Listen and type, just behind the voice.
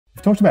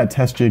We talked about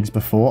test jigs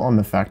before on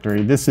the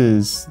factory. This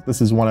is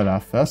one of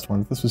our first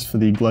ones. This was for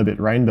the Globit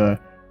Rainbow.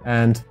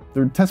 And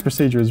the test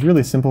procedure is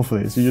really simple for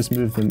these. You just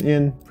move them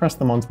in, press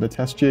them onto the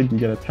test jig, you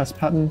get a test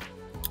pattern,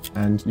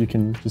 and you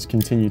can just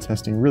continue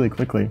testing really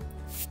quickly.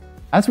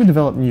 As we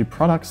develop new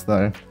products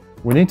though,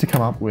 we need to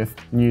come up with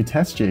new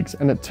test jigs.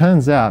 And it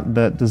turns out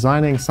that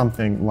designing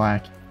something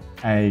like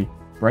a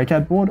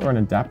breakout board or an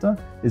adapter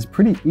is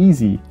pretty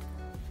easy.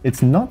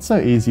 It's not so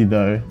easy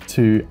though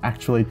to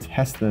actually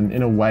test them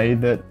in a way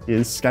that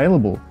is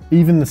scalable.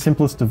 Even the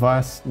simplest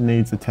device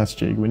needs a test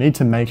jig. We need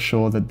to make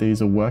sure that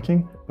these are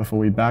working before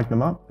we bag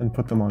them up and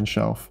put them on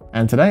shelf.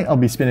 And today I'll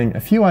be spinning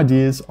a few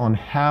ideas on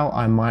how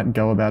I might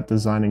go about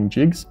designing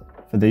jigs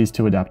for these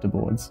two adapter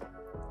boards.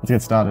 Let's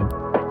get started.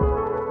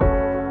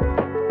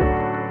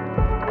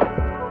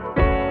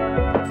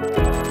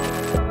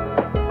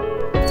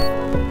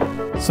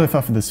 So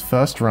far for this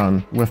first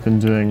run, we've been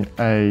doing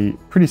a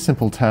pretty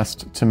simple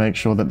test to make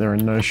sure that there are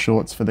no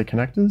shorts for the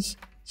connectors.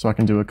 So I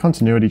can do a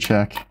continuity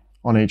check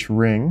on each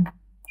ring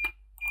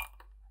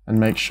and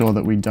make sure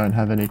that we don't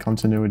have any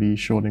continuity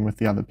shorting with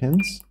the other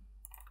pins.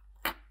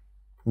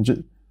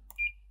 And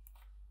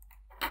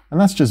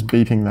that's just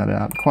beeping that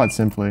out quite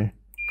simply.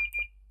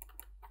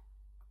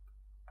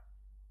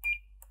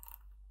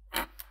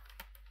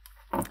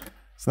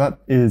 So that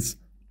is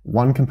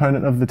one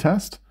component of the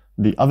test.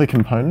 The other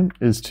component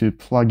is to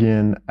plug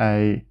in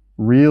a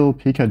real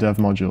PicoDev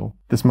module.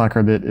 This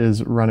microbit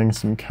is running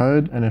some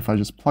code, and if I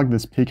just plug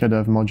this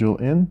PicoDev module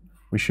in,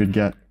 we should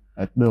get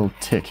a little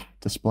tick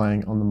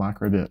displaying on the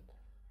microbit.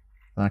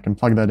 And I can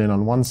plug that in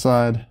on one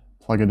side,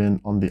 plug it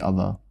in on the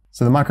other.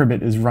 So the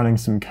microbit is running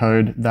some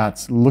code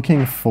that's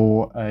looking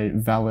for a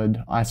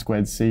valid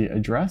I2C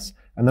address,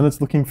 and then it's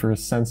looking for a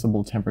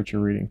sensible temperature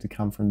reading to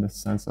come from this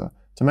sensor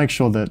to make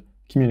sure that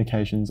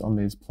communications on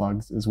these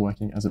plugs is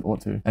working as it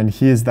ought to. And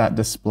here's that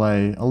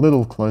display a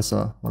little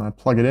closer. When I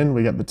plug it in,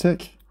 we get the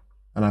tick,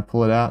 and I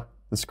pull it out,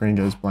 the screen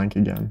goes blank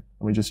again. And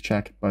we just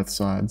check both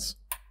sides.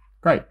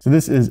 Great. So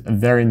this is a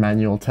very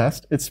manual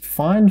test. It's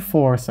fine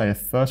for, say, a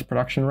first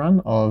production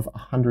run of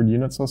 100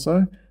 units or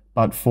so,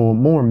 but for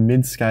more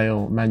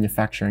mid-scale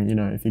manufacturing, you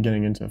know, if you're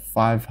getting into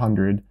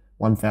 500,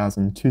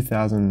 1,000,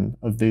 2,000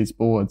 of these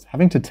boards,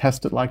 having to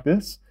test it like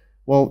this,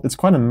 well, it's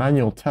quite a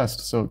manual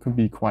test, so it could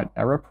be quite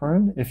error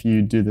prone if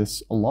you do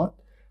this a lot,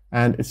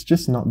 and it's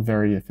just not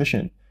very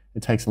efficient.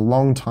 It takes a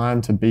long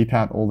time to beep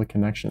out all the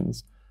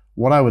connections.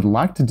 What I would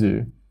like to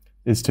do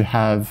is to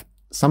have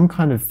some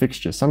kind of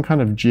fixture, some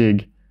kind of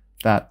jig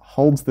that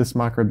holds this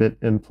microbit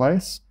in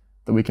place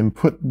that we can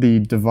put the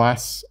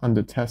device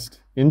under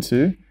test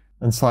into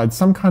and slide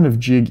some kind of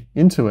jig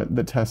into it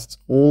that tests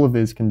all of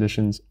these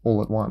conditions all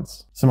at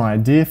once. So my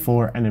idea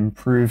for an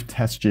improved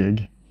test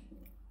jig.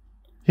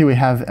 Here we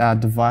have our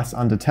device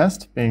under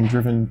test being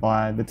driven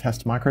by the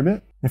test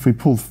microbit. If we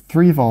pull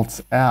 3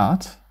 volts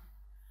out,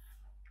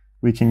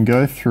 we can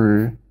go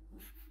through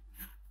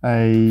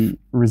a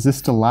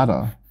resistor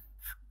ladder.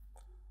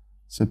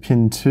 So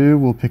pin 2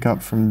 will pick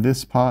up from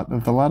this part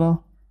of the ladder.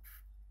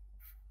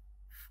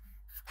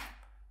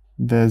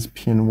 There's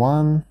pin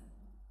 1,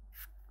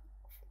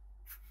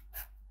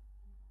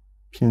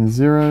 pin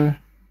 0,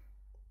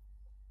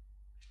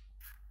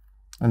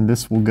 and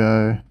this will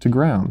go to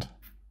ground,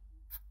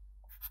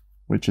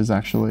 which is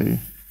actually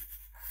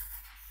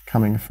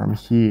coming from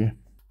here.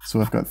 So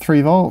we've got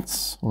 3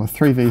 volts, or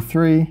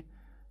 3V3,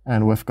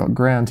 and we've got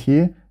ground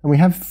here, and we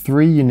have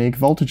 3 unique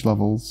voltage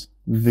levels,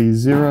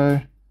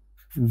 V0,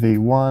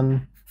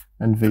 V1,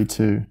 and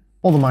V2.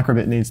 All the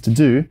microbit needs to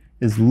do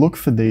is look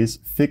for these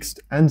fixed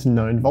and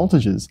known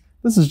voltages.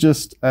 This is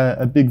just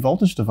a big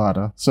voltage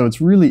divider, so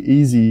it's really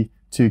easy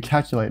to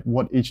calculate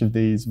what each of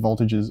these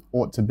voltages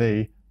ought to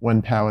be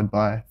when powered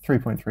by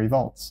 3.3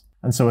 volts.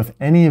 And so if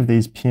any of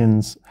these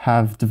pins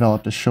have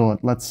developed a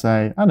short, let's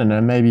say, I don't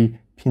know, maybe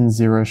pin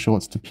 0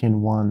 shorts to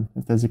pin 1,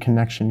 if there's a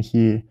connection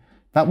here,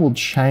 that will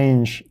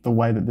change the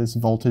way that this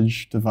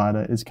voltage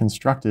divider is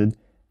constructed,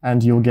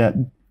 and you'll get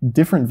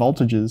different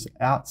voltages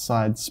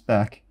outside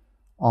spec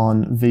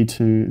on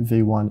V2,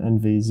 V1,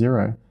 and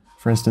V0.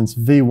 For instance,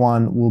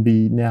 V1 will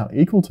be now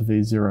equal to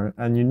V0,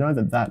 and you know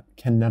that that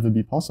can never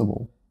be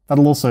possible.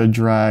 That'll also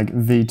drag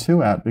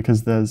V2 out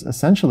because there's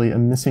essentially a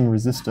missing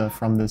resistor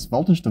from this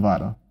voltage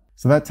divider.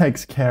 So that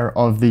takes care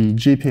of the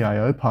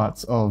GPIO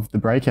parts of the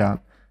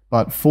breakout,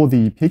 but for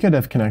the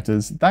PicoDev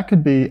connectors, that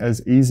could be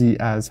as easy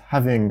as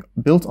having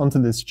built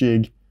onto this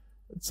jig,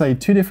 say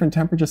 2 different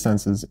temperature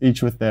sensors,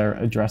 each with their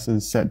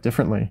addresses set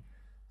differently.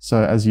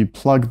 So as you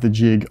plug the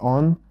jig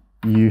on,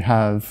 you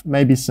have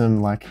maybe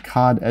some like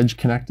card edge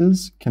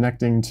connectors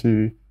connecting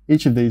to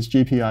each of these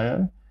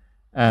GPIO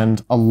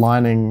and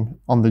aligning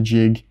on the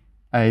jig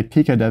a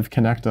PicoDev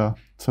connector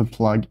to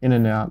plug in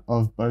and out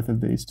of both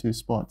of these 2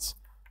 spots.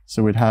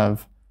 So we'd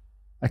have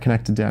a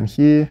connector down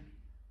here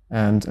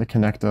and a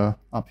connector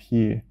up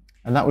here.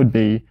 And that would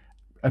be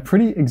a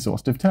pretty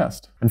exhaustive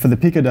test. And for the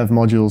PicoDev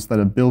modules that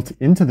are built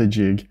into the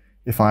jig,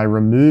 if I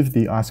remove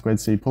the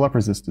I2C pull-up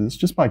resistors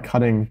just by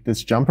cutting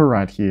this jumper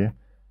right here,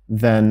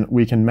 then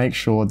we can make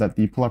sure that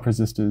the pull-up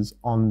resistors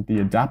on the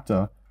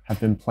adapter have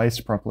been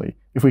placed properly.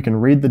 If we can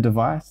read the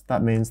device,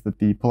 that means that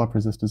the pull-up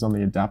resistors on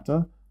the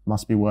adapter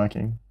must be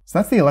working. So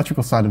that's the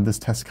electrical side of this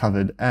test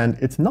covered, and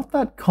it's not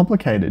that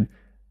complicated.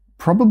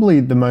 Probably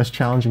the most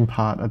challenging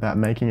part about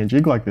making a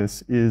jig like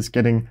this is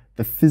getting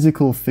the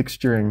physical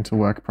fixturing to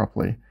work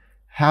properly.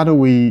 How do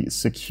we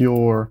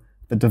secure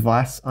the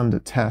device under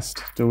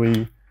test? Do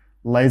we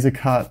laser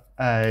cut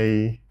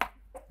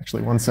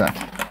actually one sec.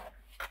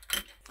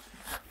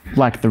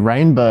 Like the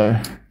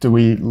rainbow, do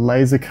we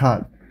laser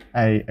cut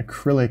a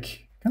acrylic,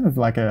 kind of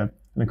like an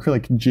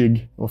acrylic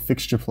jig or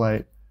fixture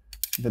plate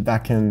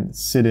that can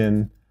sit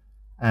in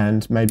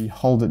and maybe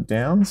hold it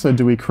down? So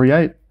do we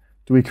create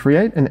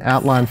an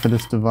outline for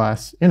this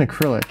device in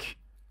acrylic,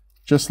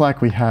 just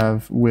like we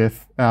have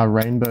with our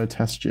rainbow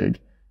test jig?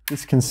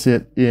 This can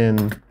sit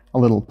in a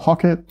little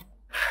pocket.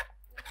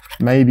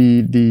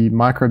 Maybe the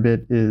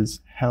microbit is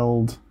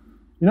held,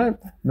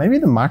 maybe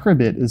the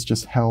microbit is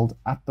just held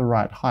at the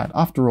right height.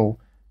 After all,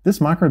 this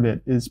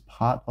microbit is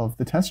part of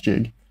the test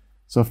jig.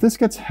 So if this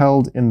gets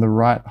held in the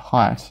right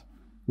height,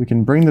 we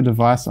can bring the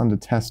device under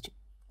test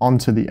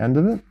onto the end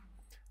of it,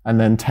 and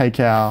then take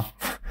our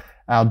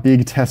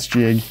big test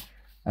jig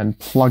and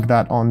plug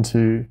that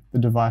onto the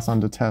device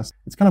under test.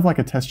 It's kind of like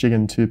a test jig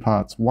in two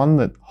parts, one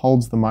that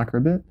holds the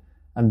microbit,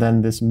 and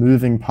then this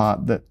moving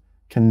part that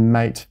can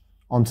mate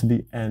onto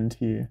the end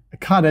here. The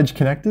card edge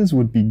connectors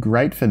would be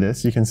great for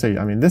this. You can see,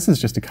 this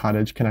is just a card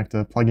edge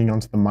connector plugging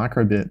onto the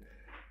microbit,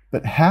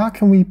 but how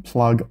can we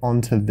plug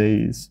onto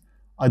these?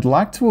 I'd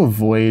like to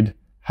avoid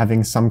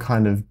having some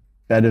kind of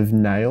bed of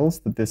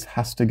nails that this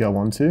has to go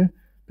onto,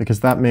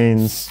 because that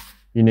means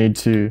you need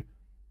to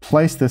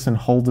place this and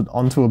hold it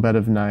onto a bed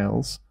of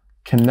nails,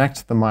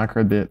 connect the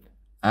microbit,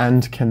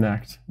 and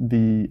connect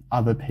the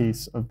other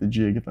piece of the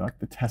jig, like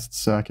the test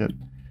circuit.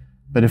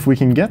 But if we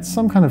can get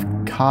some kind of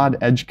card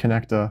edge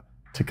connector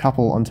to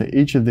couple onto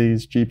each of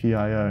these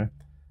GPIO,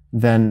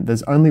 then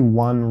there's only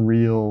one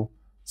real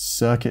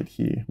circuit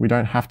here. We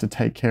don't have to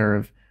take care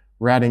of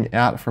routing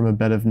out from a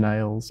bed of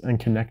nails and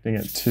connecting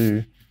it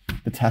to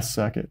the test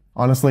circuit.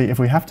 Honestly, if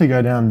we have to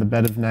go down the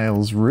bed of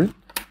nails route,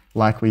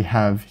 like we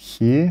have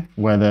here,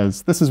 where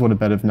this is what a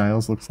bed of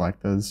nails looks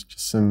like. There's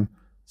just some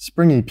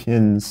springy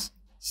pins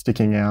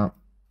sticking out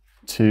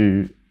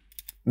to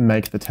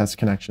make the test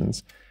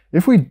connections.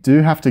 If we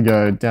do have to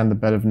go down the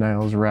bed of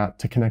nails route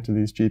to connect to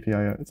these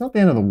GPIO, it's not the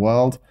end of the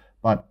world,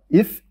 but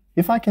if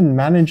I can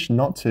manage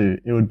not to,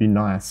 it would be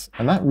nice.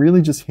 And that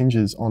really just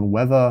hinges on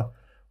whether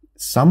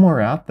somewhere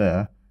out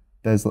there,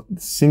 there's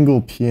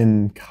single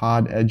pin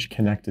card edge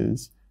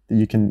connectors that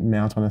you can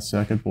mount on a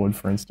circuit board,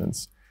 for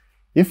instance.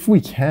 If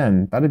we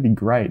can, that'd be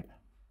great.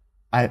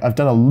 I've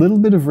done a little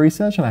bit of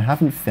research and I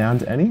haven't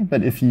found any,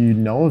 but if you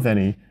know of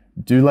any,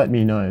 do let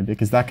me know,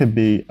 because that could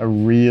be a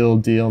real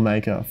deal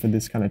maker for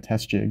this kind of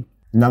test jig.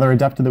 Another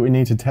adapter that we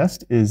need to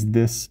test is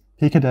this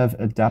PicoDev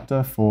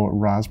adapter for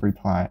Raspberry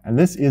Pi, and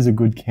this is a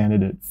good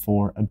candidate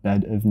for a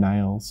bed of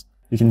nails.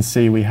 You can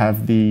see we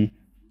have the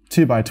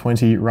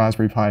 2x20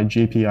 Raspberry Pi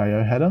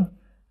GPIO header,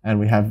 and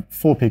we have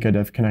 4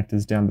 PicoDev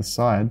connectors down the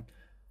side.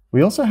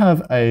 We also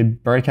have a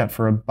breakout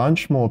for a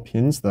bunch more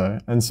pins though,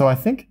 and so I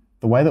think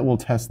the way that we'll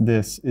test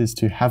this is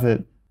to have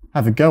it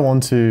go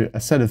onto a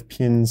set of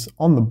pins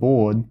on the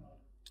board,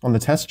 on the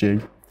test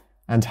jig,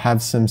 and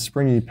have some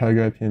springy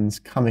pogo pins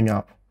coming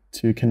up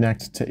to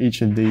connect to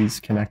each of these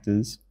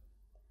connectors.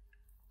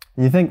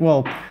 And you think,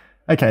 well,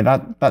 okay,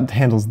 that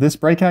handles this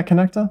breakout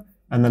connector,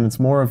 and then it's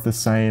more of the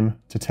same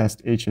to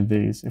test each of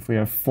these. If we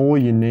have 4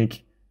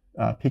 unique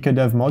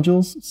PicoDev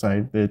modules,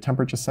 say the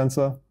temperature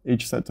sensor,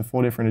 each set to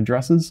 4 different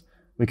addresses,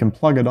 we can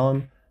plug it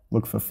on,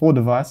 look for 4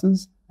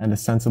 devices, and a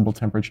sensible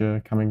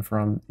temperature coming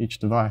from each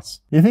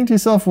device. You think to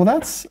yourself, well,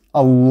 that's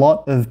a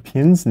lot of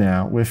pins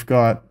now. We've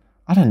got,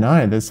 I don't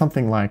know, there's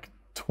something like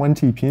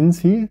 20 pins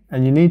here,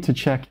 and you need to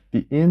check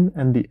the in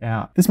and the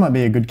out. This might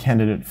be a good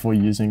candidate for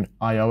using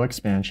I/O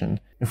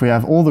expansion. If we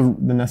have all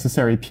the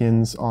necessary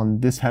pins on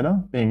this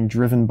header being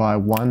driven by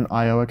one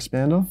I/O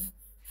expander,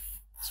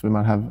 so we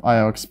might have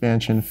I/O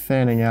expansion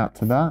fanning out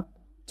to that,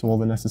 to all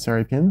the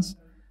necessary pins.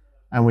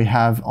 And we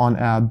have on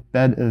our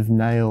bed of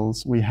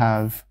nails, we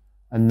have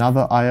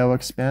another I/O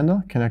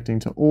expander connecting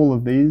to all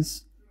of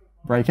these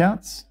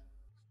breakouts.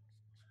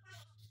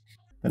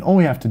 Then all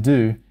we have to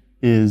do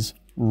is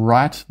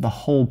write the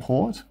whole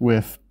port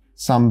with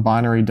some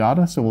binary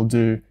data. So we'll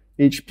do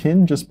each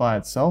pin just by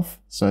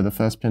itself. So the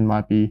first pin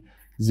might be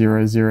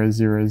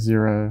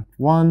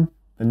 00001.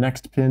 The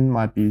next pin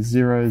might be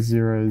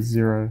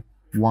 00010.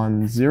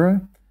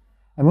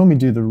 And when we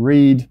do the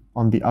read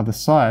on the other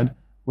side,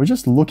 we're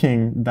just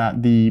looking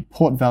that the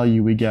port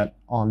value we get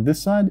on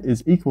this side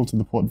is equal to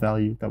the port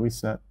value that we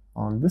set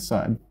on this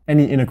side.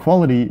 Any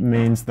inequality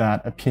means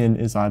that a pin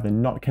is either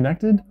not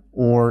connected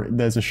or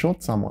there's a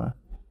short somewhere.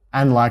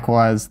 And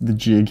likewise, the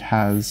jig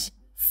has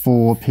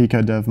 4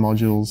 PicoDev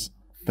modules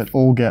that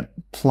all get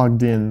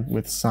plugged in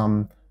with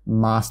some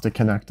master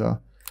connector.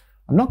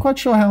 I'm not quite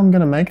sure how I'm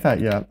going to make that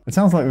yet. It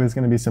sounds like there's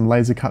going to be some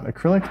laser cut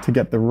acrylic to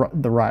get the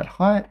right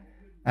height,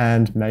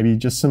 and maybe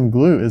just some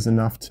glue is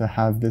enough to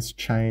have this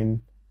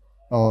chain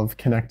of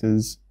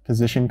connectors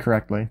positioned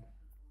correctly.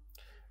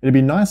 It'd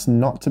be nice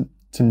not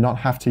to not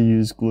have to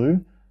use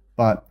glue,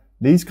 but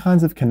these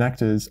kinds of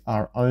connectors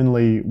are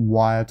only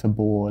wire to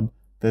board.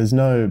 There's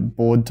no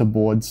board to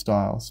board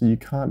style, so you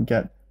can't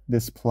get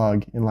this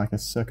plug in like a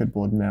circuit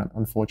board mount,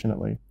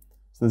 unfortunately.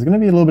 So there's going to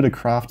be a little bit of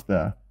craft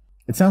there.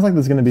 It sounds like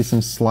there's going to be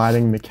some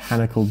sliding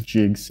mechanical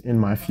jigs in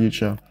my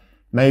future.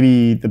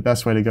 Maybe the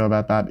best way to go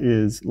about that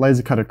is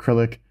laser cut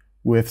acrylic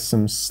with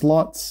some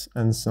slots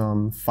and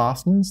some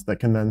fasteners that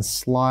can then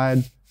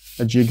slide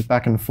a jig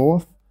back and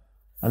forth.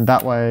 And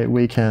that way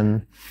we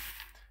can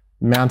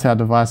mount our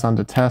device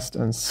under test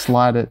and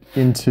slide it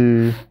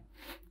into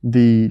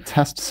the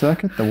test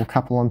circuit that will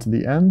couple onto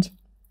the end.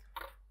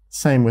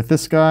 Same with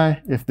this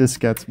guy. If this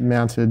gets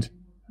mounted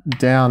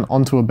down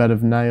onto a bed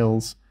of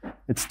nails,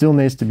 it still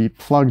needs to be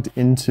plugged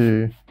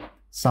into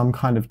some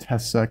kind of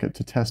test circuit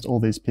to test all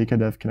these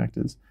PicoDev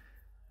connectors.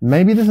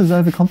 Maybe this is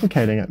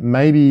overcomplicating it.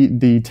 Maybe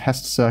the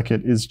test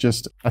circuit is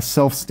just a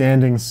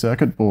self-standing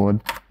circuit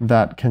board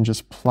that can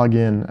just plug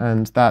in,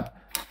 and that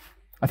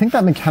I think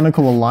that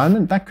mechanical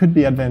alignment, that could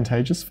be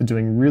advantageous for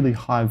doing really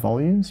high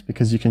volumes,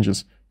 because you can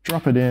just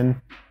drop it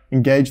in,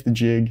 engage the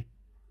jig,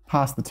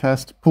 pass the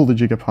test, pull the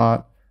jig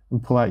apart,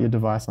 and pull out your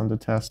device under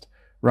test,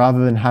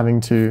 rather than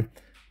having to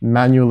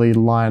manually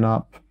line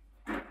up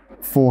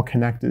 4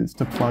 connectors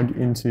to plug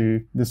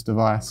into this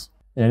device.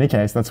 In any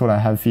case, that's what I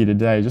have for you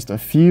today. Just a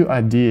few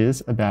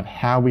ideas about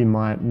how we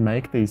might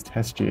make these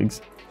test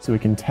jigs so we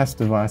can test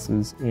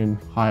devices in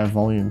higher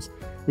volumes.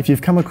 If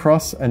you've come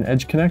across an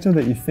edge connector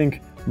that you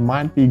think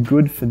might be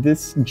good for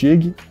this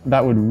jig,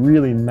 that would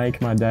really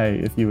make my day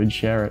if you would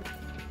share it.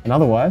 And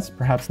otherwise,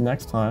 perhaps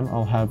next time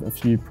I'll have a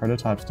few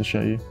prototypes to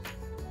show you.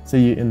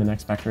 See you in the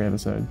next factory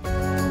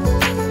episode.